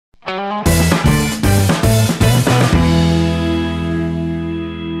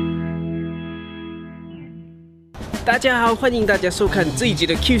大家好，欢迎大家收看这一集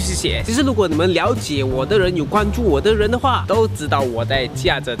的 Qccs。其实如果你们了解我的人，有关注我的人的话，都知道我在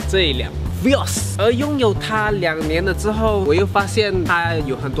驾着这一辆vios， 而拥有它2年了之后，我又发现它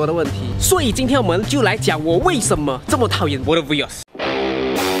有很多的问题，所以今天我们就来讲我为什么这么讨厌我的vios。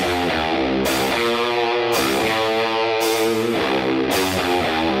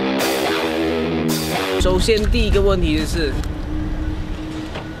首先，第一个问题就是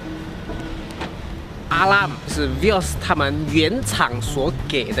alarm， 是 vios 他们原厂所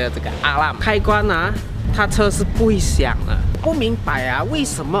给的这个alarm开关啊，它车是不会响的。不明白啊，为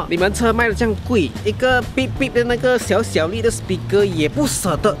什么你们车卖的这样贵，一个 beep beep 的那个小小粒的 speaker 也不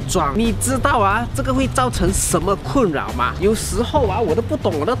舍得装？你知道啊，这个会造成什么困扰吗？有时候啊，我都不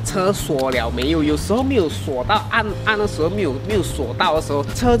懂我的车锁了没有，有时候没有锁到，按的时候没有锁到的时候，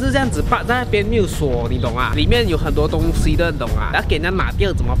车就这样子摆在那边没有锁，你懂啊？里面有很多东西的，懂啊？要给人家拿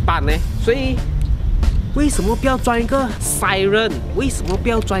掉怎么办呢？所以。为什么不要装一个 siren？ 为什么不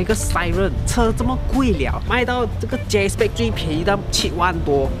要装一个 siren？ 车这么贵了，卖到这个 J-Spec 最便宜到7万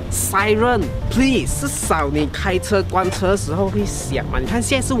多 ，siren please， 至少你开车关车的时候会响嘛？你看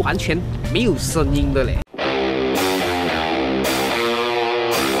现在是完全没有声音的嘞。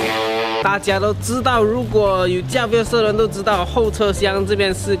大家都知道，如果有驾vios的人都知道，后车厢这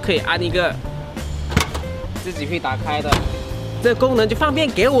边是可以按一个自己会打开的。这个功能就方便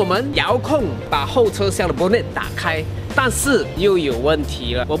给我们遥控把后车厢的 bonnet 打开，但是又有问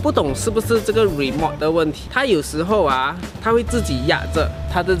题了。我不懂是不是这个 remote 的问题，它有时候啊，它会自己压着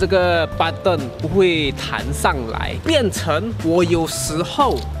它的这个 button 不会弹上来，变成我有时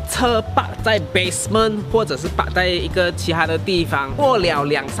候车摆在 basement 或者是摆在一个其他的地方，过了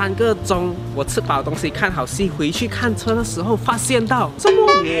2-3个钟，我吃饱东西看好戏回去看车的时候，发现到怎么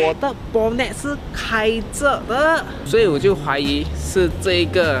我的 bonnet 是开着的，所以我就怀疑是这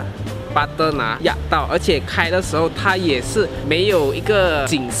个 button 啊压到，而且开的时候它也是没有一个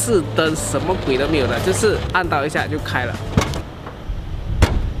警示灯，什么鬼都没有的，就是按到一下就开了。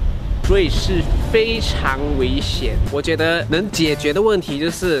所以是非常危险。我觉得能解决的问题就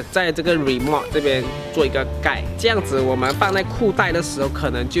是在这个 remote 这边做一个盖，这样子我们放在裤袋的时候，可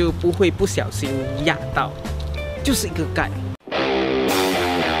能就不会不小心压到，就是一个盖。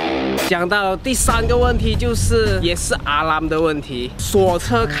讲到第3个问题，也是alarm的问题。锁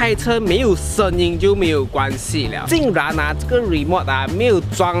车开车没有声音就没有关系了，竟然啊这个 remote 啊没有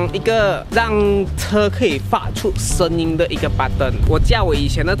装一个让车可以发出声音的一个 button。我驾我以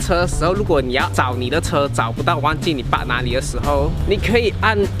前的车的时候，如果你要找你的车找不到，忘记你摆哪里的时候，你可以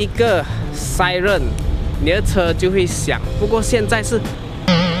按一个 siren， 你的车就会响。不过现在是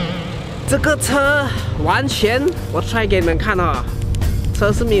这个车完全，我 try 给你们看哦。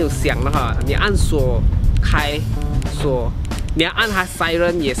车是没有响的哈，你按锁开锁，你要按它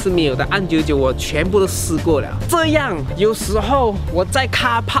siren 也是没有的，按99我全部都试过了。这样有时候我在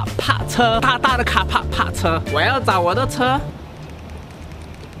car park泊车，大的car park泊车，我要找我的车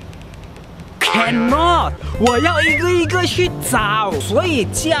 ，cannot， 我要一个一个去找，所以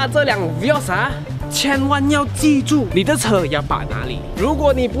驾这辆vios啊，千万要记住你的车要摆哪里。如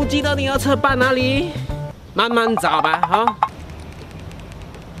果你不记得你的车摆哪里，慢慢找吧，哈。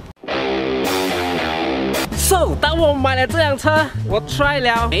当我买了这辆车，我 try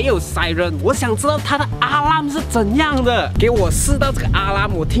了没有 siren， 我想知道它的 alarm 是怎样的。给我试到这个 alarm，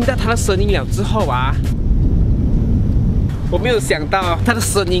 我听到它的声音了之后啊，我没有想到它的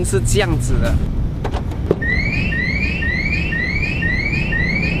声音是这样子的。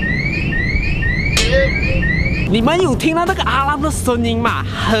你们有听到那个alarm的声音吗？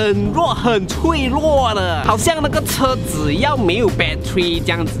很弱，很脆弱的，好像那个车只要没有 battery 这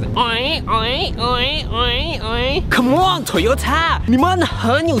样子。Come on Toyota， 你们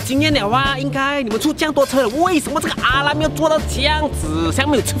很有经验了啊，应该你们出这样多车了，为什么这个alarm要做到这样子，像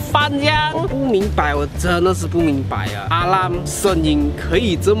没有吃饭这样？我不明白，我真的是不明白啊！alarm 声音可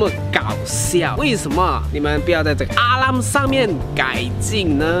以这么搞笑，为什么你们不要在这个alarm上面改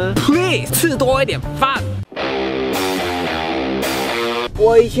进呢 ？Please 吃多一点饭。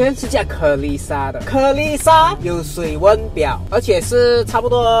我以前是驾可丽莎的，可丽莎有水温表，而且是差不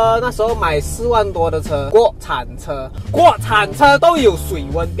多那时候买4万多的车，国产车都有水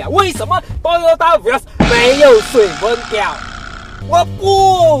温表，为什么Toyota vios没有水温表？我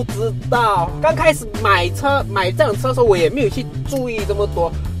不知道。刚开始买这辆车的时候，我也没有去注意这么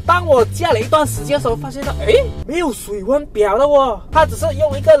多。当我驾了一段时间的时候，发现到没有水温表的哦，它只是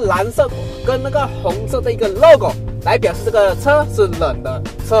用一个蓝色跟那个红色的一个 logo。来表示这个车是冷的，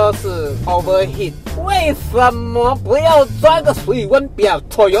车是 overheat。为什么不要装个水温表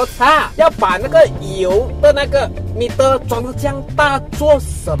？Toyota要把那个油的那个meter装得这样大做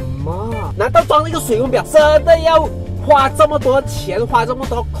什么？难道装一个水温表真的要花这么多钱，花这么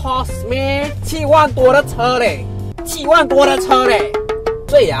多 cost 咩？7万多的车嘞，7万多的车嘞！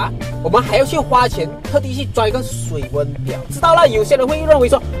所以啊，我们还要去花钱，特地去装一个水温表。知道了，有些人会认为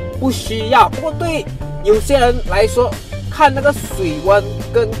说不需要，不过对有些人来说，看那个水温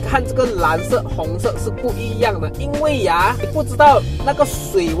跟看这个蓝色、红色是不一样的，因为呀，你不知道那个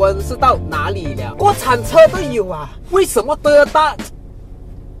水温是到哪里了。国产车都有啊，为什么都要大？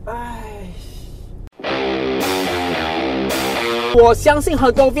我相信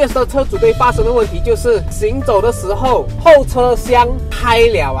很多 vios 的车主会发生的问题就是行走的时候后车厢开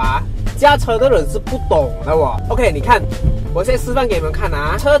了啊，驾车的人是不懂的哦。OK， 你看，我现在示范给你们看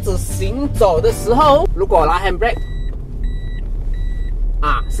啊，车子行走的时候，如果拉 handbrake。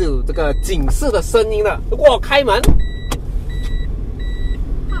是有这个警示的声音的。如果我开门，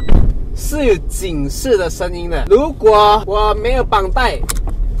是有警示的声音的。如果我没有绑带，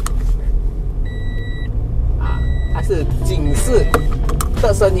它是警示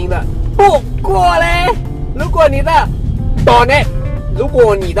的声音的。不过嘞，如果你的 bonnet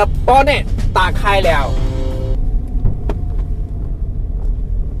打开了，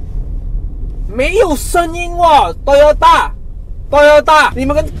没有声音哦。Toyota，你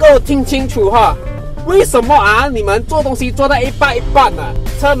们给我听清楚哈，为什么啊？你们做东西做到一半呢？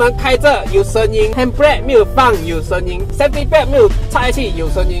车门开着有声音 ，handbrake 没有放有声音 ，safety belt 没有插下去有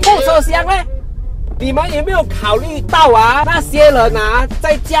声音，后车厢呢？你们有没有考虑到啊？那些人啊，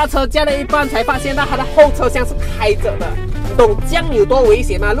在驾车驾了一半才发现到他的后车厢是开着的，你懂这样有多危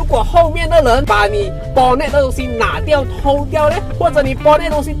险吗？如果后面的人把你 bonnet 的东西拿掉、偷掉呢，或者你 bonnet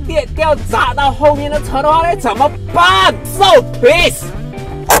的东西跌掉砸到后面的车的话呢，怎么办 ？So please，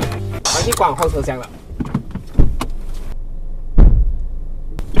 我去关后车厢了。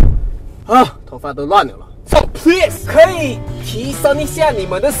头发都乱了。So please， 可以提升一下你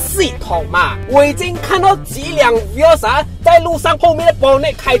们的系统嘛？我已经看到几辆 vios 在路上后面的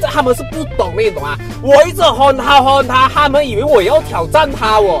bonnet 开着，他们是不懂的，你懂啊？我一直轰他，他们以为我要挑战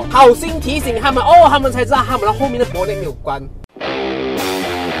他哦，好心提醒他们他们才知道他们的后面的 bonnet 没有关。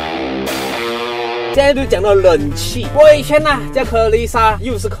现在就讲到冷气，我以前叫颗粒沙，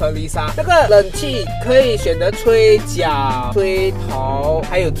又是颗粒沙。这个冷气可以选择吹脚、吹头，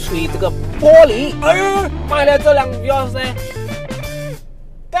还有吹这个玻璃。买了这辆 vios 呢，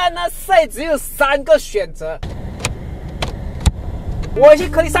干那赛只有3个选择。我去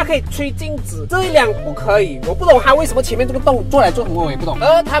颗粒沙可以吹镜子，这一辆不可以。我不懂他为什么前面这个洞做来做什么，我也不懂。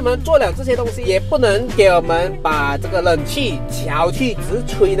而他们做了这些东西，也不能给我们把这个冷气调去只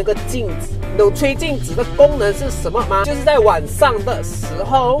吹那个镜子。你懂吹镜子的功能是什么吗？就是在晚上的时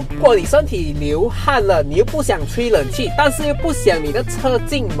候，如果你身体流汗了，你又不想吹冷气，但是又不想你的车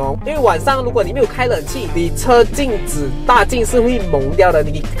镜蒙，因为晚上如果你没有开冷气，你车镜子大镜是会蒙掉的，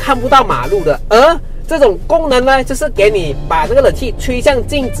你看不到马路的。而这种功能呢，就是给你把那个冷气吹向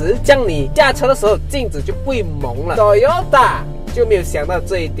镜子，这样你驾车的时候镜子就不会蒙了。Toyota 就没有想到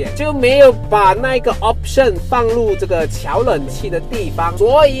这一点，就没有把那个 option 放入这个调冷气的地方，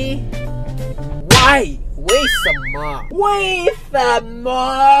所以 why 为什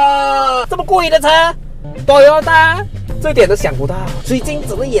么这么贵的车 Toyota 这一点都想不到，吹镜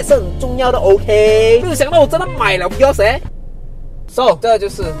子的也是很重要的 OK， 没有想到我真的买了 vios。So， 这就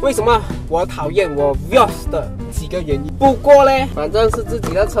是为什么我讨厌我 vios 的几个原因。不过呢，反正是自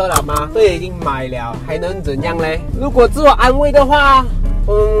己的车了嘛，都已经买了，还能怎样呢？如果自我安慰的话，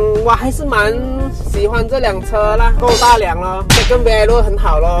我还是蛮喜欢这辆车啦，够大辆咯，这跟 VIOS 很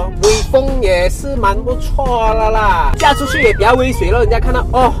好咯，威风也是蛮不错的啦，驾出去也比较威水咯，人家看到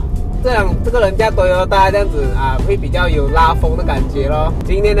这个人家Toyota这样子会比较有拉风的感觉咯。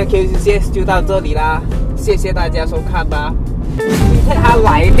今天的 QCCS 就到这里啦，谢谢大家收看吧。今天它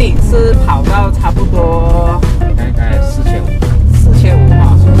来历是跑到差不多